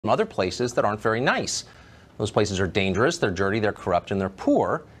other places that aren't very nice. Those places are dangerous, they're dirty, they're corrupt, and they're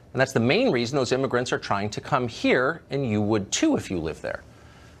poor. And that's the main reason those immigrants are trying to come here, and you would too if you live there.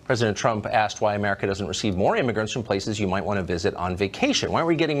 President Trump asked why America doesn't receive more immigrants from places you might want to visit on vacation. Why aren't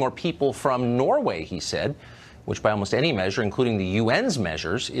we getting more people from Norway, he said, which by almost any measure, including the UN's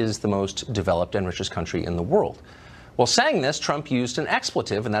measures, is the most developed and richest country in the world. Well, saying this, Trump used an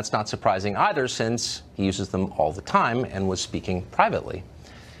expletive, and that's not surprising either, since he uses them all the time and was speaking privately.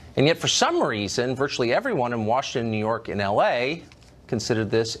 And yet, for some reason, virtually everyone in Washington, New York, and L.A. considered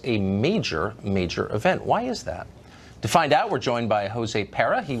this a major, major event. Why is that? To find out, we're joined by Jose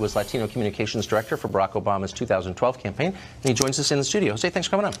Parra. He was Latino Communications Director for Barack Obama's 2012 campaign, and he joins us in the studio. Jose, thanks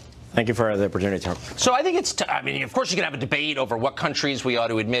for coming on. Thank you for the opportunity, Tom. So I think I mean, of course, you can have a debate over what countries we ought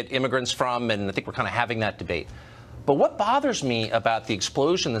to admit immigrants from, and I think we're kind of having that debate. But what bothers me about the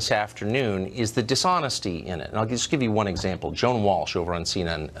explosion this afternoon is the dishonesty in it. And I'll just give you one example. Joan Walsh over on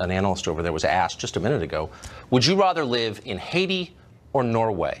CNN, an analyst over there, was asked just a minute ago, would you rather live in Haiti or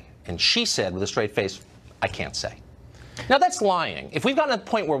Norway? And she said with a straight face, I can't say. Now, that's lying. If we've gotten to the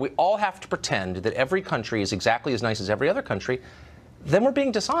point where we all have to pretend that every country is exactly as nice as every other country, then we're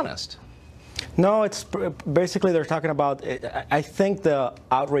being dishonest. No, it's basically they're talking about, I think the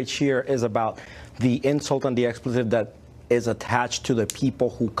outrage here is about the insult and the expletive that is attached to the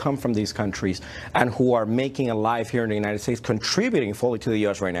people who come from these countries and who are making a life here in the United States, contributing fully to the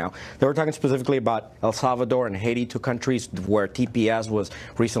U.S. right now. They were talking specifically about El Salvador and Haiti, two countries where TPS was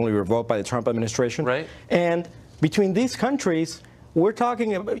recently revoked by the Trump administration. Right. And between these countries, we're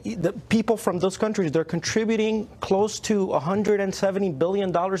talking about the people from those countries. They're contributing close to $170 billion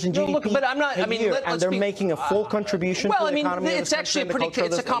in GDP. No, look, but I'm not. I mean, and they're making a full contribution. Well, to the economy I mean, it's actually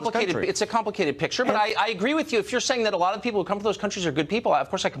it's a complicated picture. But I agree with you. If you're saying that a lot of people who come from those countries are good people, of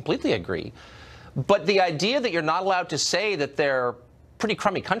course, I completely agree. But the idea that you're not allowed to say that they're pretty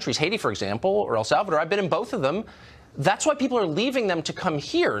crummy countries, Haiti, for example, or El Salvador, I've been in both of them. That's why people are leaving them to come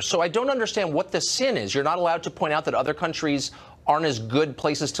here. So I don't understand what the sin is. You're not allowed to point out that other countries aren't as good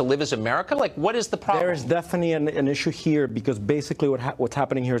places to live as America? Like, what is the problem? There is definitely an issue here because basically what's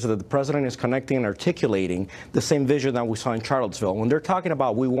happening here is that the president is connecting and articulating the same vision that we saw in Charlottesville. When they're talking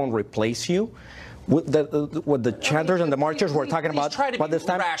about we won't replace you, what the chanters and the marchers were talking about this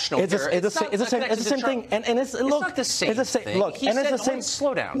time, it's the same thing. And it's not the same thing. Look, and it's the same.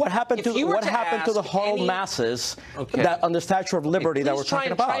 Slow down. What happened to the whole masses that on the Statue of Liberty that we're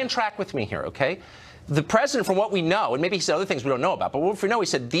talking about? Try and track with me here, okay? The president, from what we know, and maybe he said other things we don't know about, but what we know, he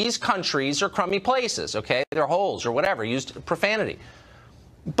said these countries are crummy places, okay? They're holes or whatever, used profanity.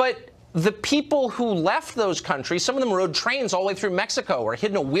 But the people who left those countries, some of them rode trains all the way through Mexico or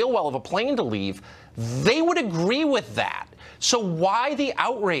hid in a wheel well of a plane to leave, they would agree with that. So why the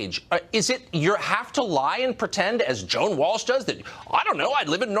outrage? Is it you have to lie and pretend, as Joan Walsh does, that, I don't know, I'd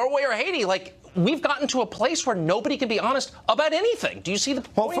live in Norway or Haiti? Like, we've gotten to a place where nobody can be honest about anything. Do you see the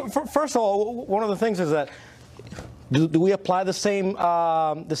point? Well, first of all, one of the things is that do we apply the same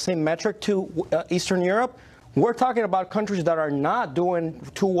metric to Eastern Europe? We're talking about countries that are not doing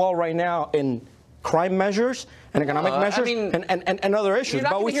too well right now in crime measures and economic measures and other issues.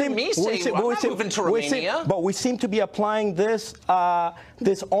 But we seem to be applying this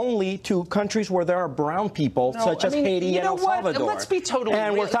only to countries where there are brown people, such as Haiti and El Salvador. Let's be totally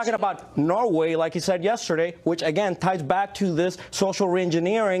And we're talking about Norway, like you said yesterday, which again ties back to this social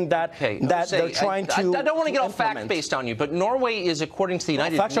reengineering that they're trying to. I don't want to get all fact-based on you, but Norway is, according to the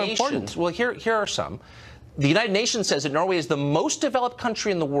United Nations. Well, here are some. The United Nations says that Norway is the most developed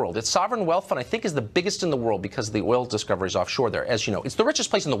country in the world. Its sovereign wealth fund, I think, is the biggest in the world because of the oil discoveries offshore there. As you know, it's the richest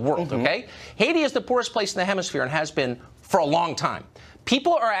place in the world, okay? Haiti is the poorest place in the hemisphere and has been for a long time.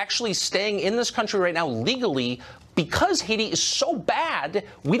 People are actually staying in this country right now legally because Haiti is so bad,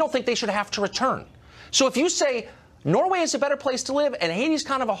 we don't think they should have to return. So if you say Norway is a better place to live, and Haiti's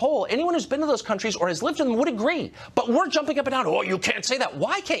kind of a hole. Anyone who's been to those countries or has lived in them would agree. But we're jumping up and down. Oh, you can't say that.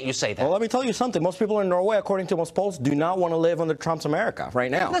 Why can't you say that? Well, let me tell you something. Most people in Norway, according to most polls, do not want to live under Trump's America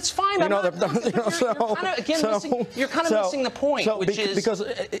right now. That's fine. You're kind of missing the point, which is because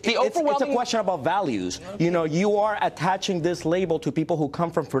it's a question about values. Okay. You know, you are attaching this label to people who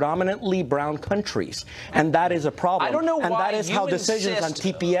come from predominantly brown countries, and that is a problem. I don't know why. And that is how decisions on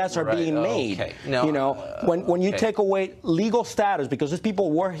TPS are being made. Okay. No, you know, when you take away legal status, because these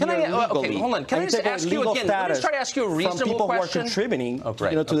people were here legally. Okay, hold on. Can I just ask you again? Let me try to ask you a reasonable question. From people who are contributing,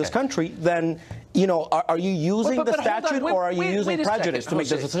 to this country, then, you know, are you using the statute or are you using prejudice to make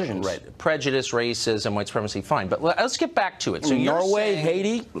those decisions? Right. Prejudice, racism, white supremacy, fine. But let's get back to it. So Norway,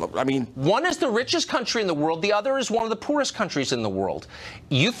 Haiti, I mean, one is the richest country in the world. The other is one of the poorest countries in the world.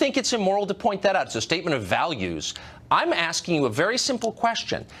 You think it's immoral to point that out? It's a statement of values. I'm asking you a very simple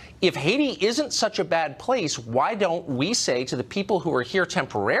question. If Haiti isn't such a bad place, why don't we say to the people who are here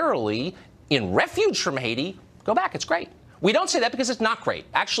temporarily in refuge from Haiti, go back, it's great. We don't say that because it's not great.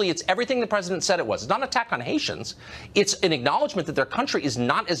 Actually, it's everything the president said it was. It's not an attack on Haitians. It's an acknowledgement that their country is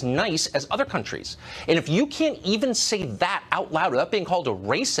not as nice as other countries. And if you can't even say that out loud without being called a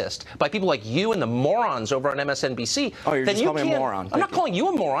racist by people like you and the morons over on MSNBC, oh, you're then just you calling me a can't. moron. I'm not calling you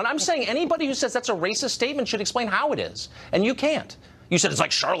a moron. I'm saying anybody who says that's a racist statement should explain how it is. And you can't. You said it's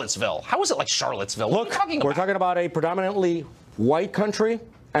like Charlottesville. How is it like Charlottesville? Look, we're talking about a predominantly white country,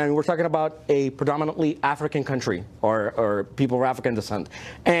 and we're talking about a predominantly African country, or people of African descent.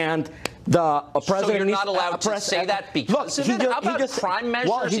 And the president. So you're not allowed to say that because of it? How about crime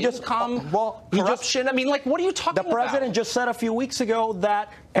measures, income, corruption? I mean, like, what are you talking about? The president just said a few weeks ago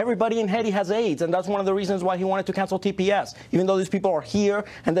that everybody in Haiti has AIDS, and that's one of the reasons why he wanted to cancel TPS, even though these people are here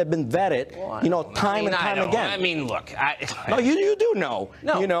and they've been vetted, time and time again. I mean, look. No, you do know.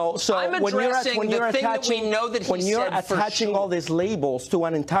 No, so I'm when you're attaching all these labels to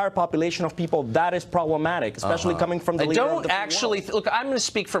an entire population of people, that is problematic, especially coming from the leader of the free world. Look, I'm going to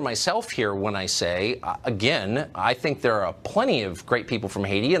speak for myself here when I say, again, I think there are plenty of great people from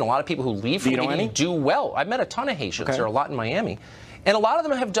Haiti, and a lot of people who leave from Haiti do well. I've met a ton of Haitians. There are a lot in Miami. And a lot of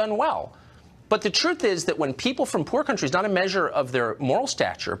them have done well. But the truth is that when people from poor countries, not a measure of their moral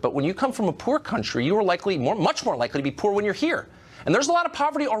stature, but when you come from a poor country, you are likely, much more likely to be poor when you're here. And there's a lot of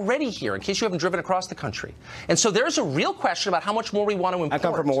poverty already here, in case you haven't driven across the country. And so there's a real question about how much more we want to import. I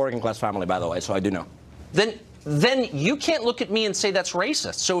come from a working class family, by the way, so I do know. Then you can't look at me and say that's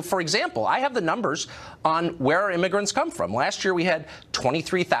racist. So, for example, I have the numbers on where our immigrants come from. Last year, we had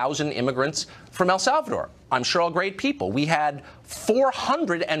 23,000 immigrants from El Salvador. I'm sure all great people. We had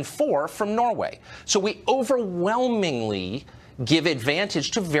 404 from Norway. So we overwhelmingly give advantage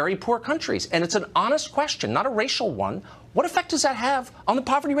to very poor countries. And it's an honest question, not a racial one. What effect does that have on the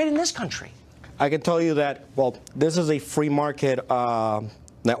poverty rate in this country? I can tell you that, well, this is a free market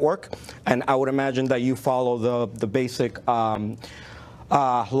network, and I would imagine that you follow the basic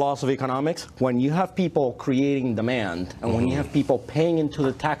laws of economics. When you have people creating demand, and when you have people paying into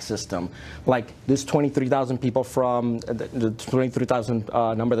the tax system, like this 23,000 people from the 23,000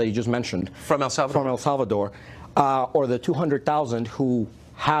 number that you just mentioned. From El Salvador. From El Salvador, or the 200,000 who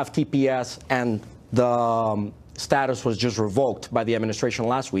have TPS and the status was just revoked by the administration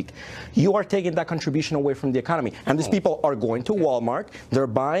last week, you are taking that contribution away from the economy. And these people are going to Walmart, they're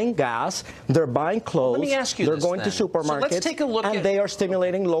buying gas, they're buying clothes, Let me ask you they're this, going then. to supermarkets, so let's take a look and they are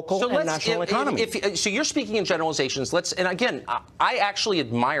stimulating local and national economy. So you're speaking in generalizations. And again, I actually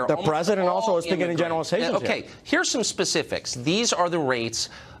admire the president also is speaking in generalizations. Okay, here's some specifics. These are the rates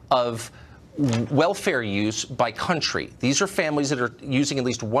of welfare use by country. These are families that are using at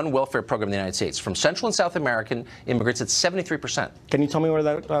least one welfare program in the United States. From Central and South American immigrants, it's 73%. Can you tell me where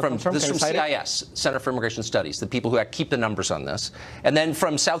that comes from? This is from CIS, Center for Immigration Studies, the people who keep the numbers on this. And then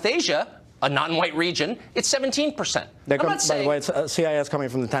from South Asia, a non-white region, it's 17%. By the way, it's CIS coming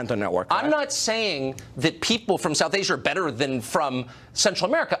from the Tanto Network. Right? I'm not saying that people from South Asia are better than from Central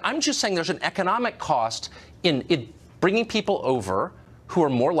America. I'm just saying there's an economic cost in bringing people over who are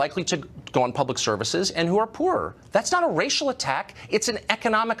more likely to go on public services and who are poorer. That's not a racial attack. It's an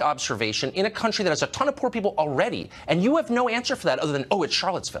economic observation in a country that has a ton of poor people already. And you have no answer for that other than, oh, it's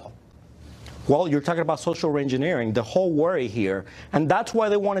Charlottesville. Well, you're talking about social reengineering, the whole worry here. And that's why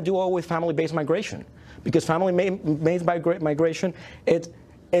they want to do away with family-based migration. Because family-based migration, it's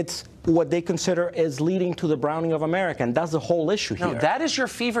what they consider is leading to the browning of America, and that's the whole issue here. No, that is your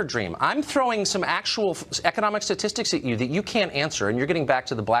fever dream. I'm throwing some actual economic statistics at you that you can't answer, and you're getting back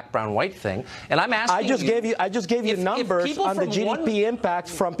to the black, brown, white thing. And I'm asking I just gave you numbers on the GDP impact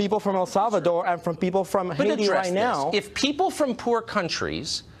from people from El Salvador and from people from Haiti right now. If people from poor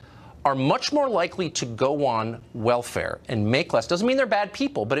countries are much more likely to go on welfare and make less. Doesn't mean they're bad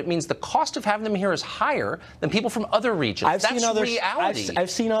people, but it means the cost of having them here is higher than people from other regions. That's reality. I've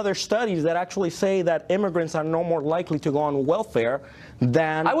seen other studies that actually say that immigrants are no more likely to go on welfare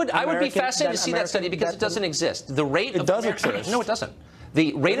than I would be fascinated to see that study because it doesn't exist. The rate it does exist. No, it doesn't.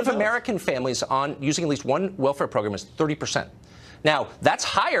 The rate of American families on using at least one welfare program is 30%. Now, that's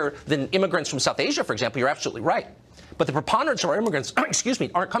higher than immigrants from South Asia, for example. You're absolutely right. But the preponderance of our immigrants,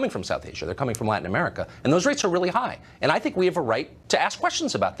 aren't coming from South Asia. They're coming from Latin America. And those rates are really high. And I think we have a right to ask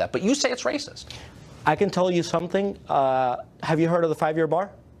questions about that. But you say it's racist. I can tell you something. Have you heard of the 5-year bar?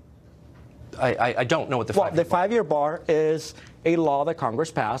 I don't know what the 5-year bar is. The 5-year bar is a law that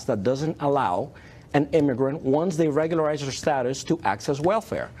Congress passed that doesn't allow an immigrant once they regularize their status to access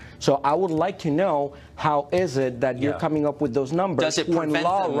welfare. So I would like to know, how is it that you're coming up with those numbers when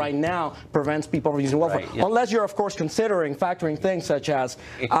law right now prevents people from using welfare? Unless you're, of course, factoring things such as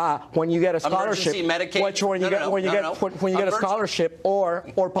when you get a scholarship, when you get a scholarship or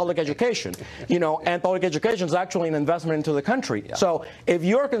public education, and public education is actually an investment into the country. So if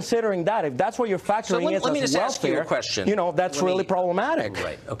you're considering that, if that's what you're factoring in as welfare, that's really problematic.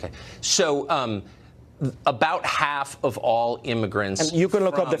 Right. Okay. So. About half of all immigrants. And you can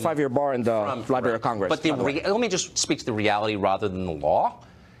look up the 5-year bar in the Library of Congress. But let me just speak to the reality rather than the law.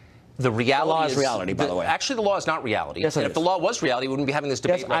 The law is reality, by the way. Actually, the law is not reality. Yes, and if the law was reality, we wouldn't be having this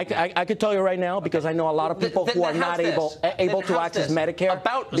debate right now. I could tell you right now, because I know a lot of people who are not able to access Medicare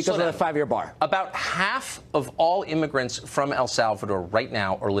because of the 5-year bar. About half of all immigrants from El Salvador right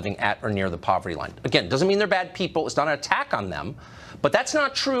now are living at or near the poverty line. Again, doesn't mean they're bad people. It's not an attack on them. But that's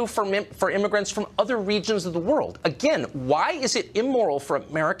not true for immigrants from other regions of the world. Again, why is it immoral for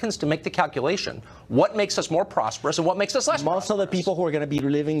Americans to make the calculation? What makes us more prosperous and what makes us less prosperous? Most of the people who are going to be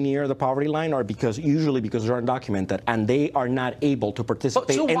living near the poverty line are usually because they're undocumented and they are not able to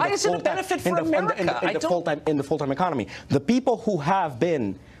participate in the full-time economy. The people who have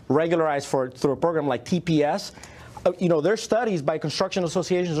been regularized through a program like TPS, there's studies by construction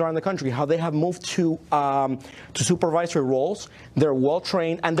associations around the country how they have moved to supervisory roles. They're well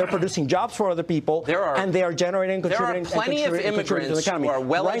trained and they're producing jobs for other people. And they are generating, contributing, there are plenty of immigrants to the economy. Who are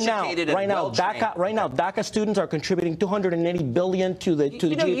well educated and well trained. Right now, DACA students are contributing $280 billion to the GDP of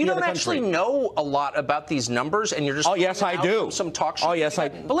the country. You don't actually know a lot about these numbers, and you're just yes, I do. Some talk show. Oh yes, I.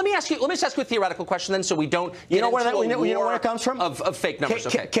 But let me ask you a theoretical question then, so we don't get into where it comes from? Of fake numbers.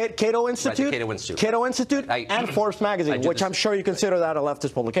 Cato Institute. Right, Cato Institute and Forbes magazine, which I'm sure you consider that a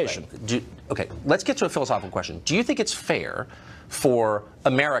leftist publication. Right. Okay, let's get to a philosophical question. Do you think it's fair for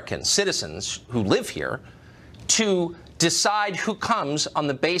American citizens who live here to decide who comes on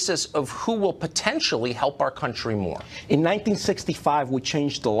the basis of who will potentially help our country more? In 1965, we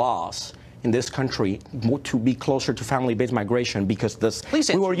changed the laws in this country to be closer to family-based migration because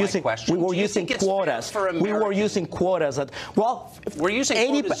we were using quotas. We were using quotas. We're using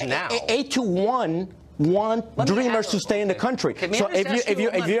quotas now. 8 to 1. Want dreamers to stay in the country. So if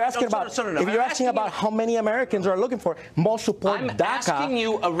you're asking about how many Americans are looking for, most support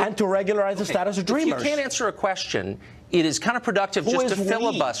DACA and to regularize the status of dreamers. If you can't answer a question, it is counterproductive just to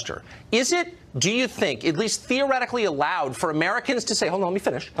filibuster. Is it, do you think, at least theoretically allowed for Americans to say, hold on, let me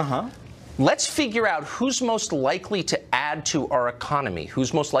finish. Let's figure out who's most likely to add to our economy,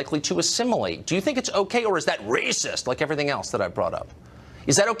 who's most likely to assimilate. Do you think it's okay, or is that racist like everything else that I brought up?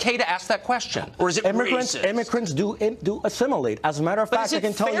 Is that okay to ask that question, or is it racist? Immigrants do assimilate. As a matter of fact, I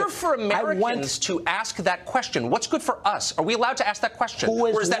can tell you. Is it fair for Americans to ask that question? What's good for us? Are we allowed to ask that question,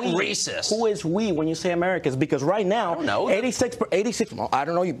 or is that racist? Who is we when you say Americans? Because right now, 86. Well, I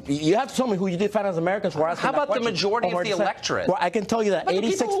don't know. You have to tell me who you define as Americans. How about the majority of the electorate? Well, I can tell you that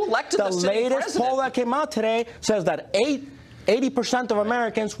 86. The latest poll that came out today says that 80% of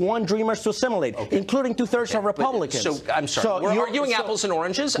Americans want dreamers to assimilate, including 2/3 of Republicans. So I'm sorry. We're arguing apples and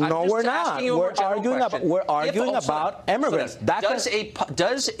oranges. No, we're not. We're arguing about immigrants.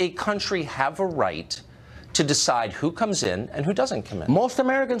 Does a country have a right to decide who comes in and who doesn't come in? Most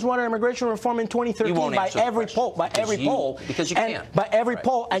Americans wanted immigration reform in 2013 by every poll. Because you can't. By every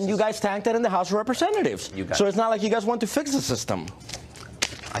poll, and you guys tanked it in the House of Representatives. So it's not like you guys want to fix the system.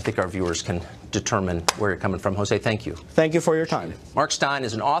 I think our viewers can determine where you're coming from. Jose, thank you. Thank you for your time. Mark Stein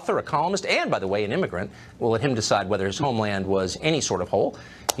is an author, a columnist, and, by the way, an immigrant. We'll let him decide whether his homeland was any sort of hole.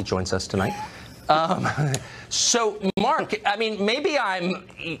 He joins us tonight. So, Mark, I mean, maybe I'm,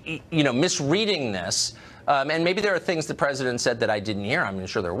 misreading this. And maybe there are things the president said that I didn't hear. I'm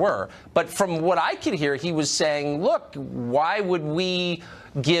sure there were. But from what I could hear, he was saying, look, why would we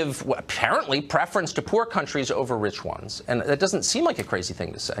give, apparently, preference to poor countries over rich ones? And that doesn't seem like a crazy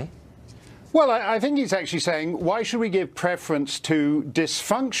thing to say. Well, I think he's actually saying, why should we give preference to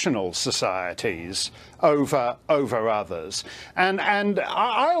dysfunctional societies over others? And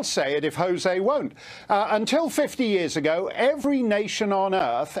I'll say it if Jose won't. Until 50 years ago, every nation on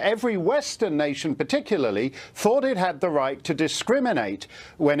earth, every Western nation particularly, thought it had the right to discriminate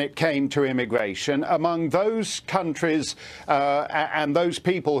when it came to immigration among those countries and those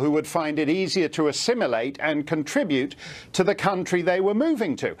people who would find it easier to assimilate and contribute to the country they were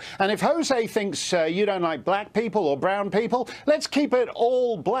moving to. And if Jose thinks you don't like black people or brown people, let's keep it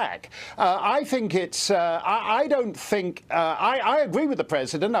all black. I think it's I don't think, I agree with the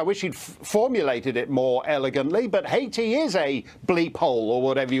president. I wish he'd formulated it more elegantly, but Haiti is a bleep hole, or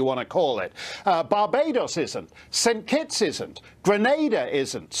whatever you want to call it. Barbados isn't. St. Kitts isn't. Grenada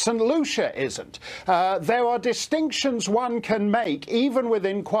isn't. St. Lucia isn't. There are distinctions one can make, even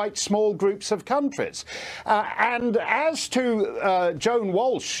within quite small groups of countries. And as to Joan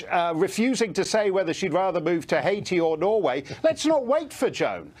Walsh refusing to say whether she'd rather move to Haiti or Norway, let's not wait for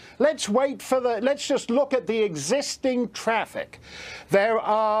Joan. Let's just look at the existing traffic. There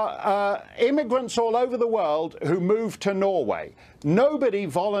are immigrants all over the world who move to Norway. Nobody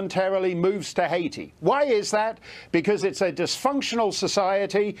voluntarily moves to Haiti. Why is that? Because it's a dysfunctional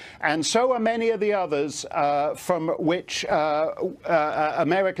society, and so are many of the others from which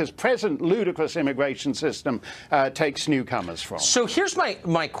America's present ludicrous immigration system takes newcomers from. So here's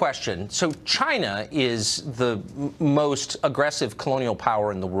my question. So China is the most aggressive colonial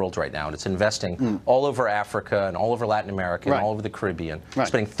power in the world right now, and it's investing all over Africa and all over Latin America and all over the Caribbean,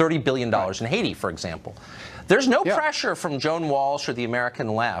 spending $30 billion in Haiti, for example. There's no pressure from Joan Walsh or the American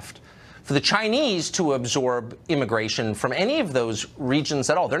left for the Chinese to absorb immigration from any of those regions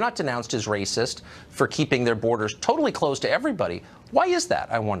at all. They're not denounced as racist for keeping their borders totally closed to everybody. Why is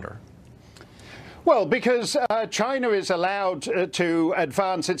that, I wonder? Well, because China is allowed to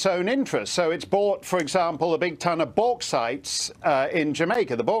advance its own interests. So it's bought, for example, a big ton of bauxites in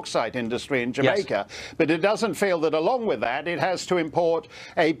Jamaica, the bauxite industry in Jamaica. Yes. But it doesn't feel that along with that, it has to import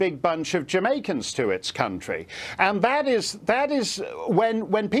a big bunch of Jamaicans to its country. And that is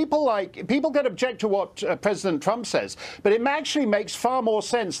when people can object to what President Trump says, but it actually makes far more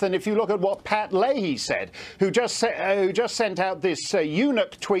sense than if you look at what Pat Leahy said, who just sent out this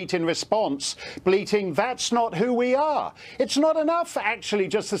eunuch tweet in response, bleating, "That's not who we are." It's not enough, actually,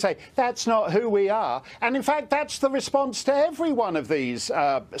 just to say, "That's not who we are." And in fact, that's the response to every one of these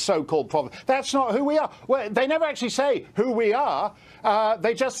so-called problems. That's not who we are. Well, they never actually say who we are.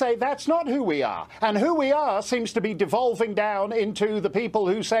 They just say, "That's not who we are." And who we are seems to be devolving down into the people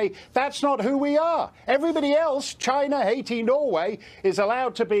who say, "That's not who we are." Everybody else, China, Haiti, Norway, is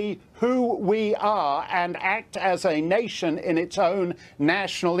allowed to be who we are and act as a nation in its own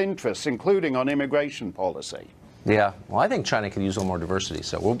national interests, including on immigration policy. Yeah, well, I think China could use a little more diversity,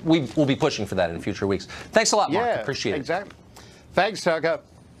 so we'll be pushing for that in future weeks. Thanks a lot, Mark. Appreciate it. Exactly. Thanks, Tucker.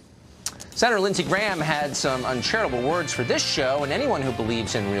 Senator Lindsey Graham had some uncharitable words for this show and anyone who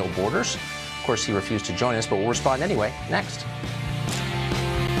believes in real borders. Of course, he refused to join us, but we'll respond anyway. Next.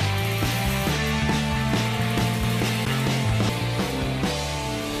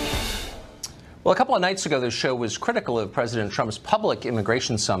 Well, a couple of nights ago, the show was critical of President Trump's public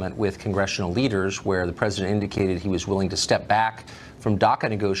immigration summit with congressional leaders, where the president indicated he was willing to step back from DACA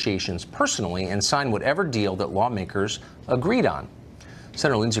negotiations personally and sign whatever deal that lawmakers agreed on.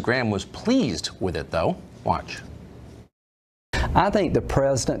 Senator Lindsey Graham was pleased with it, though. Watch. I think the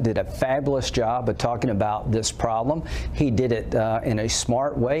president did a fabulous job of talking about this problem. He did it in a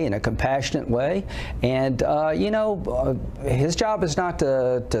smart way, in a compassionate way. And, his job is not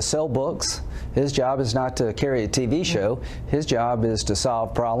to sell books. His job is not to carry a TV show. His job is to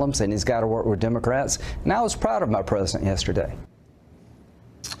solve problems, and he's got to work with Democrats. And I was proud of my president yesterday.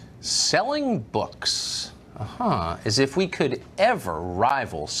 Selling books. As if we could ever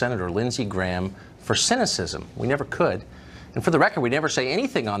rival Senator Lindsey Graham for cynicism. We never could. And for the record, we never say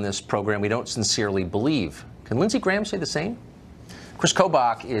anything on this program we don't sincerely believe. Can Lindsey Graham say the same? Chris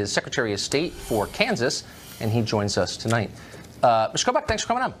Kobach is Secretary of State for Kansas, and he joins us tonight. Mr. Kobach, thanks for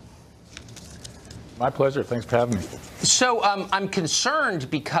coming on. My pleasure. Thanks for having me. So I'm concerned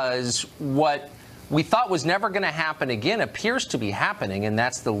because what we thought was never going to happen again appears to be happening, and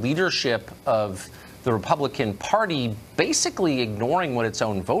that's the leadership of the Republican Party basically ignoring what its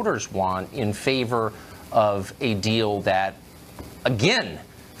own voters want in favor of a deal that, again,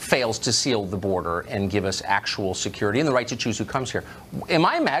 fails to seal the border and give us actual security and the right to choose who comes here. Am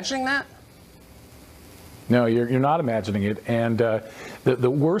I imagining that? No, you're not imagining it. And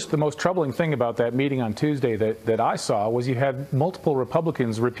the most troubling thing about that meeting on Tuesday that I saw was you had multiple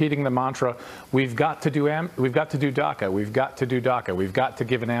Republicans repeating the mantra, "We've got to do DACA, we've got to do DACA, we've got to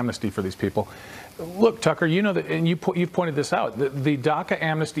give an amnesty for these people." Look, Tucker, you know that, and you've pointed this out. The DACA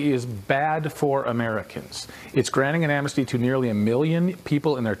amnesty is bad for Americans. It's granting an amnesty to nearly 1 million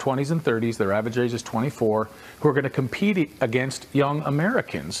people in their 20s and 30s, their average age is 24, who are going to compete against young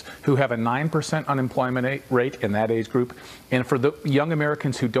Americans who have a 9% unemployment rate in that age group. And for the young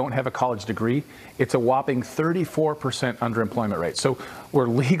Americans who don't have a college degree, it's a whopping 34% underemployment rate. So we're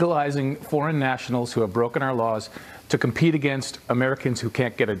legalizing foreign nationals who have broken our laws to compete against Americans who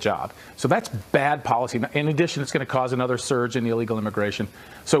can't get a job. So that's bad policy. In addition, it's going to cause another surge in illegal immigration.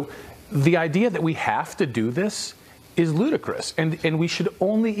 So the idea that we have to do this is ludicrous, and we should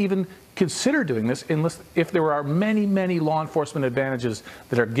only even consider doing this unless if there are many, many law enforcement advantages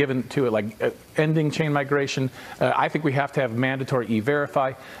that are given to it, like ending chain migration. I think we have to have mandatory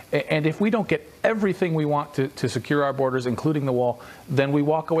e-verify, and if we don't get everything we want to secure our borders, including the wall, then we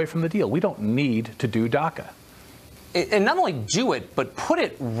walk away from the deal. We don't need to do DACA. And not only do it, but put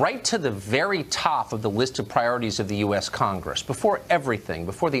it right to the very top of the list of priorities of the U.S. Congress. Before everything,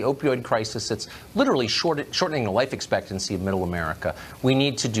 before the opioid crisis that's literally shortening the life expectancy of middle America, we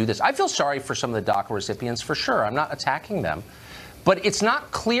need to do this. I feel sorry for some of the DACA recipients, for sure. I'm not attacking them. But it's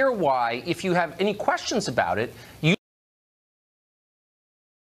not clear why, if you have any questions about it, you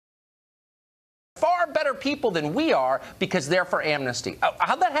are far better people than we are because they're for amnesty.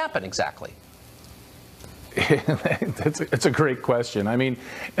 How'd that happen exactly? It's a great question. I mean,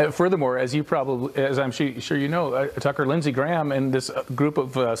 furthermore, as I'm sure you know, Tucker, Lindsey Graham and this group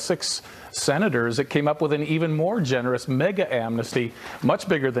of 6 senators that came up with an even more generous mega amnesty, much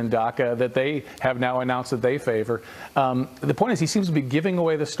bigger than DACA, that they have now announced that they favor. The point is, he seems to be giving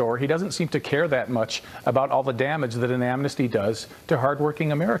away the store. He doesn't seem to care that much about all the damage that an amnesty does to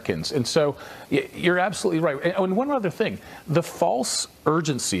hardworking Americans. And so you're absolutely right. And one other thing, the false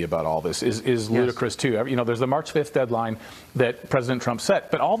urgency about all this is ludicrous, too. You know, there's the March 5th deadline that President Trump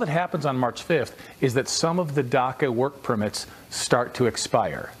set, but all that happens on March 5th is that some of the DACA work permits start to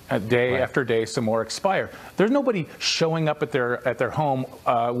expire. Day after day, some more expire. There's nobody showing up at their home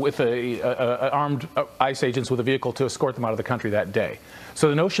with armed ICE agents with a vehicle to escort them out of the country that day. So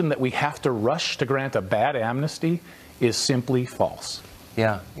the notion that we have to rush to grant a bad amnesty is simply false.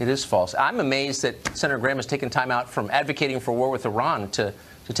 Yeah, it is false. I'm amazed that Senator Graham has taken time out from advocating for war with Iran to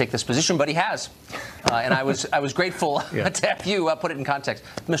take this position, but he has. And I was grateful to have you put it in context.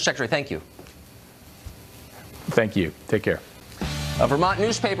 Mr. Secretary, thank you. Thank you. Take care. A Vermont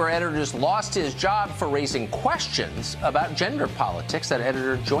newspaper editor just lost his job for raising questions about gender politics. That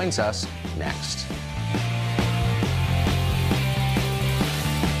editor joins us next.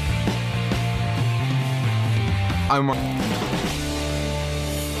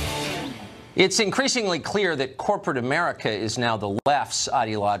 It's increasingly clear that corporate America is now the left's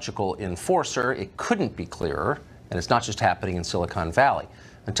ideological enforcer. It couldn't be clearer, and it's not just happening in Silicon Valley.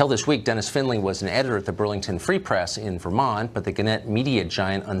 Until this week, Dennis Finley was an editor at the Burlington Free Press in Vermont, but the Gannett media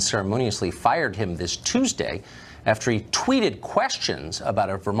giant unceremoniously fired him this Tuesday after he tweeted questions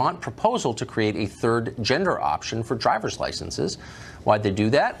about a Vermont proposal to create a third gender option for driver's licenses. Why'd they do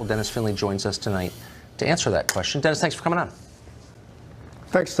that? Well, Dennis Finley joins us tonight to answer that question. Dennis, thanks for coming on.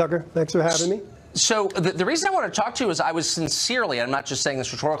 Thanks, Tucker. Thanks for having me. So the reason I want to talk to you is I was sincerely, I'm not just saying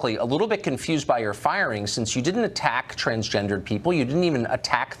this rhetorically, a little bit confused by your firing, since you didn't attack transgendered people. You didn't even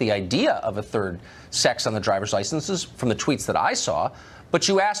attack the idea of a third sex on the driver's licenses from the tweets that I saw. But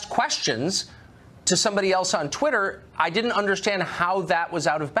you asked questions to somebody else on Twitter. I didn't understand how that was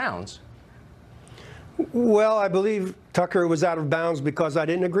out of bounds. Well, I believe, Tucker, it was out of bounds because I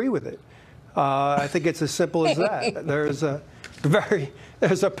didn't agree with it. I think it's as simple as that.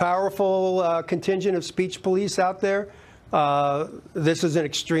 There's a powerful contingent of speech police out there. This is an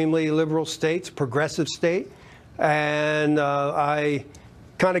extremely liberal state, progressive state, and I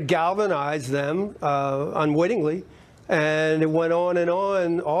kind of galvanized them unwittingly, and it went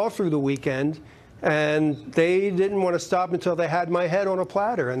on all through the weekend, and they didn't want to stop until they had my head on a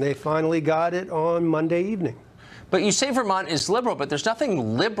platter, and they finally got it on Monday evening. But you say Vermont is liberal, but there's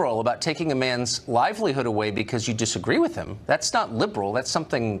nothing liberal about taking a man's livelihood away because you disagree with him. That's not liberal. That's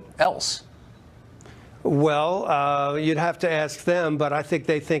something else. Well, you'd have to ask them, but I think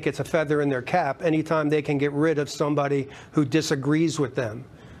they think it's a feather in their cap anytime they can get rid of somebody who disagrees with them.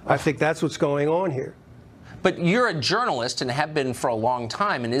 I think that's what's going on here. But you're a journalist and have been for a long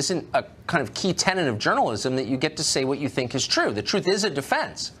time, and isn't a kind of key tenet of journalism that you get to say what you think is true? The truth is a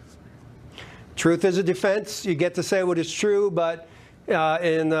defense. Truth is a defense. You get to say what is true, but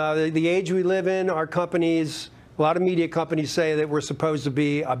in the age we live in, our companies, a lot of media companies say that we're supposed to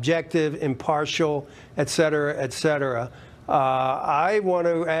be objective, impartial, et cetera, et cetera. I want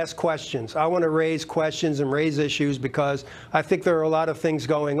to ask questions. I want to raise questions and raise issues because I think there are a lot of things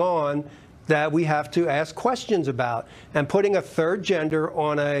going on that we have to ask questions about. And putting a third gender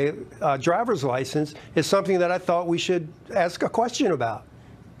on a driver's license is something that I thought we should ask a question about.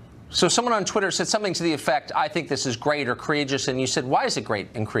 So someone on Twitter said something to the effect, I think this is great or courageous, and you said, why is it great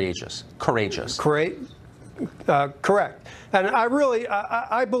and courageous? Courageous. Correct. And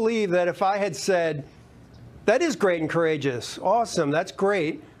I believe that if I had said, that is great and courageous, awesome, that's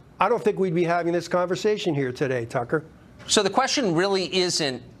great, I don't think we'd be having this conversation here today, Tucker. So the question really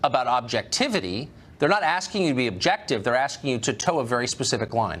isn't about objectivity. They're not asking you to be objective. They're asking you to toe a very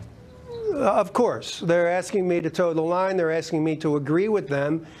specific line. Of course. They're asking me to toe the line. They're asking me to agree with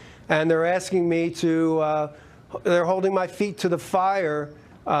them. And they're asking me to, they're holding my feet to the fire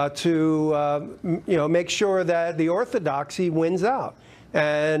to make sure that the orthodoxy wins out.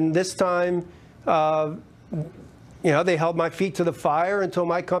 And this time, they held my feet to the fire until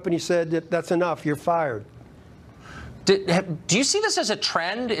my company said that that's enough, you're fired. Do you see this as a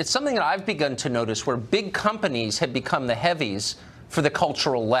trend? It's something that I've begun to notice where big companies have become the heavies for the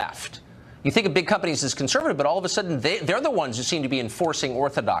cultural left. You think of big companies as conservative, but all of a sudden they're the ones who seem to be enforcing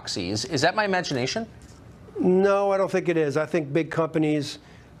orthodoxy. Is that my imagination? No, I don't think it is. I think big companies,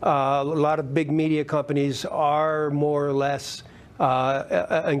 a lot of big media companies are more or less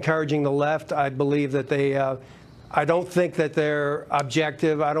encouraging the left. I believe that they, I don't think that they're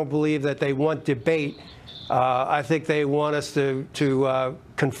objective. I don't believe that they want debate. I think they want us to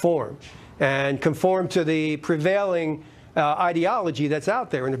conform to the prevailing ideology that's out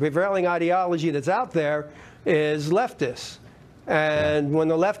there. And the prevailing ideology that's out there is leftists. And when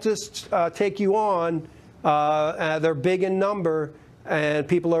the leftists take you on, they're big in number, and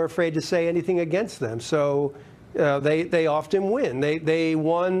people are afraid to say anything against them. So they often win. They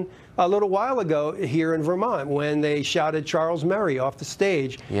won a little while ago here in Vermont when they shouted Charles Murray off the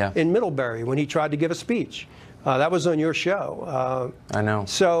stage in Middlebury when he tried to give a speech. That was on your show. I know.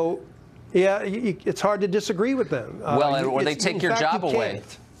 So, yeah, it's hard to disagree with them. Or they take your job away.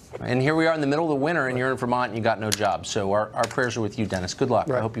 And here we are in the middle of the winter, and you're in Vermont, and you got no job. So our prayers are with you, Dennis. Good luck.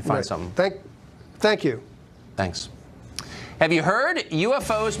 I hope you find something. Thank you. Thanks. Have you heard?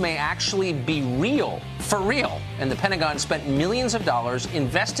 UFOs may actually be real, for real, and the Pentagon spent millions of dollars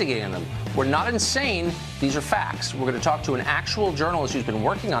investigating them. We're not insane. These are facts. We're going to talk to an actual journalist who's been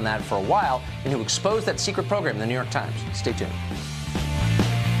working on that for a while and who exposed that secret program in the New York Times. Stay tuned.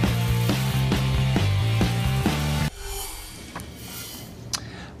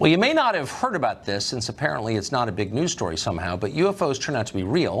 Well, you may not have heard about this, since apparently it's not a big news story somehow, but UFOs turn out to be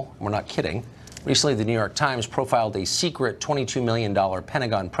real. We're not kidding. Recently, the New York Times profiled a secret $22 million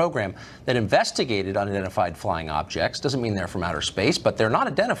Pentagon program that investigated unidentified flying objects. Doesn't mean they're from outer space, but they're not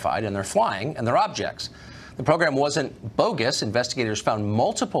identified, and they're flying, and they're objects. The program wasn't bogus. Investigators found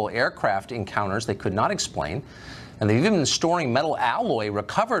multiple aircraft encounters they could not explain, and they've even been storing metal alloy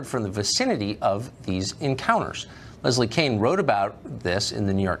recovered from the vicinity of these encounters. Leslie Kean wrote about this in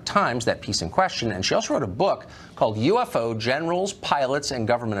the New York Times, that piece in question, and she also wrote a book called UFO Generals, Pilots, and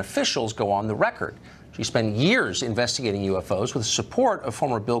Government Officials Go on the Record. She spent years investigating UFOs with the support of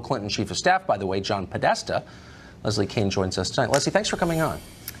former Bill Clinton Chief of Staff, by the way, John Podesta. Leslie Kean joins us tonight. Leslie, thanks for coming on.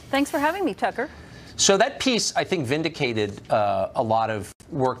 Thanks for having me, Tucker. So that piece, I think, vindicated a lot of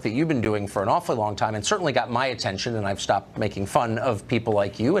work that you've been doing for an awfully long time, and certainly got my attention, and I've stopped making fun of people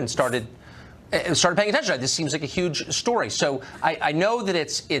like you and started paying attention. This seems like a huge story. So I know that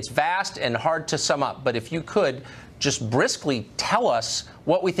it's vast and hard to sum up, but if you could just briskly tell us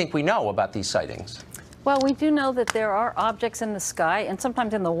what we think we know about these sightings. Well, we do know that there are objects in the sky and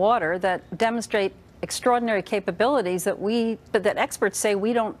sometimes in the water that demonstrate extraordinary capabilities that experts say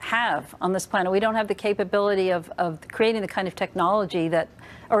we don't have on this planet. We don't have the capability of creating the kind of technology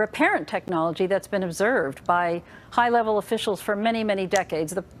or apparent technology that's been observed by high-level officials for many, many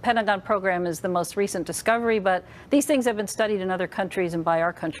decades. The Pentagon program is the most recent discovery, but these things have been studied in other countries and by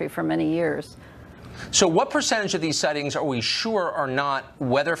our country for many years. So what percentage of these sightings are we sure are not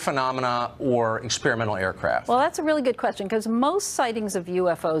weather phenomena or experimental aircraft? Well, that's a really good question, because most sightings of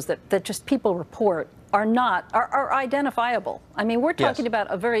UFOs that just people report are identifiable. I mean, we're talking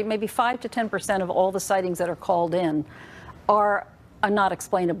about maybe 5 to 10% of all the sightings that are called in are not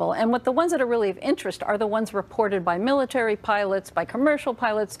explainable. And the ones that are really of interest are the ones reported by military pilots, by commercial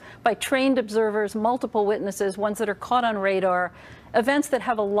pilots, by trained observers, multiple witnesses, ones that are caught on radar, events that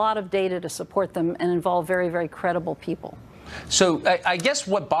have a lot of data to support them and involve very, very credible people. So I guess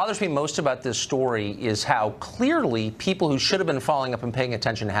what bothers me most about this story is how clearly people who should have been following up and paying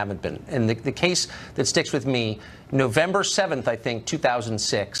attention haven't been. And the case that sticks with me, November 7th, I think,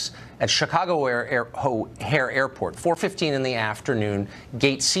 2006, at Chicago O'Hare Airport, 4:15 in the afternoon,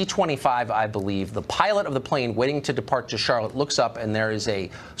 gate C-25, I believe, the pilot of the plane waiting to depart to Charlotte looks up, and there is a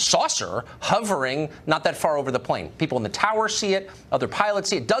saucer hovering not that far over the plane. People in the tower see it, other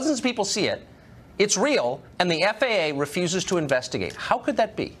pilots see it, dozens of people see it. It's real, and the FAA refuses to investigate. How could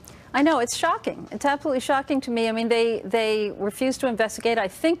that be? I know, it's shocking. It's absolutely shocking to me. I mean, they refuse to investigate, I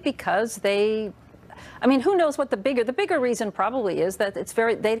think, because they I mean, who knows what the bigger reason probably is that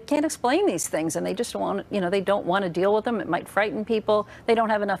they can't explain these things, and they just don't want, they don't want to deal with them. It might frighten people. They don't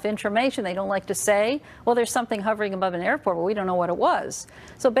have enough information. They don't like to say, well, there's something hovering above an airport, but we don't know what it was.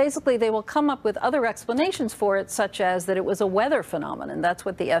 So basically, they will come up with other explanations for it, such as that it was a weather phenomenon. That's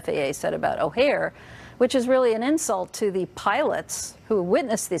what the FAA said about O'Hare, which is really an insult to the pilots who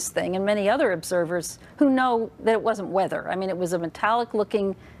witnessed this thing and many other observers who know that it wasn't weather. I mean, it was a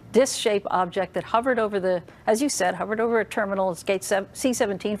metallic-looking disc-shaped object that hovered over as you said, hovered over a terminal, gate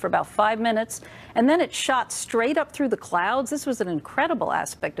C-17 for about 5 minutes, and then it shot straight up through the clouds. This was an incredible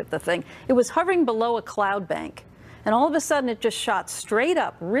aspect of the thing. It was hovering below a cloud bank, and all of a sudden it just shot straight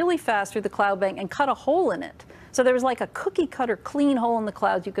up really fast through the cloud bank and cut a hole in it. So there was like a cookie-cutter clean hole in the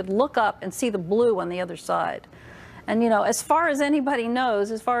clouds. You could look up and see the blue on the other side. And, as far as anybody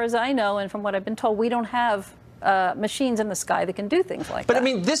knows, as far as I know, and from what I've been told, we don't have machines in the sky that can do things like that. But I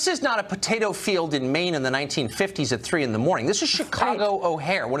mean, this is not a potato field in Maine in the 1950s at 3 in the morning. This is Chicago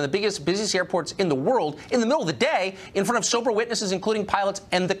O'Hare, one of the busiest airports in the world, in the middle of the day, in front of sober witnesses, including pilots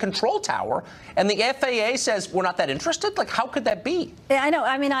and the control tower. And the FAA says we're not that interested. Like, how could that be? Yeah, I know.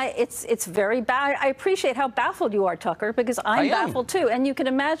 I mean, it's very bad. I appreciate how baffled you are, Tucker, because I'm baffled too. And you can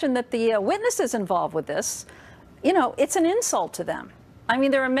imagine that the witnesses involved with this, it's an insult to them. I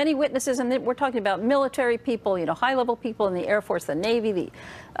mean, there are many witnesses, and we're talking about military people, high-level people in the Air Force, the Navy, the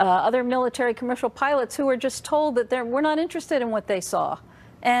other military commercial pilots who are just told that we're not interested in what they saw.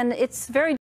 And it's very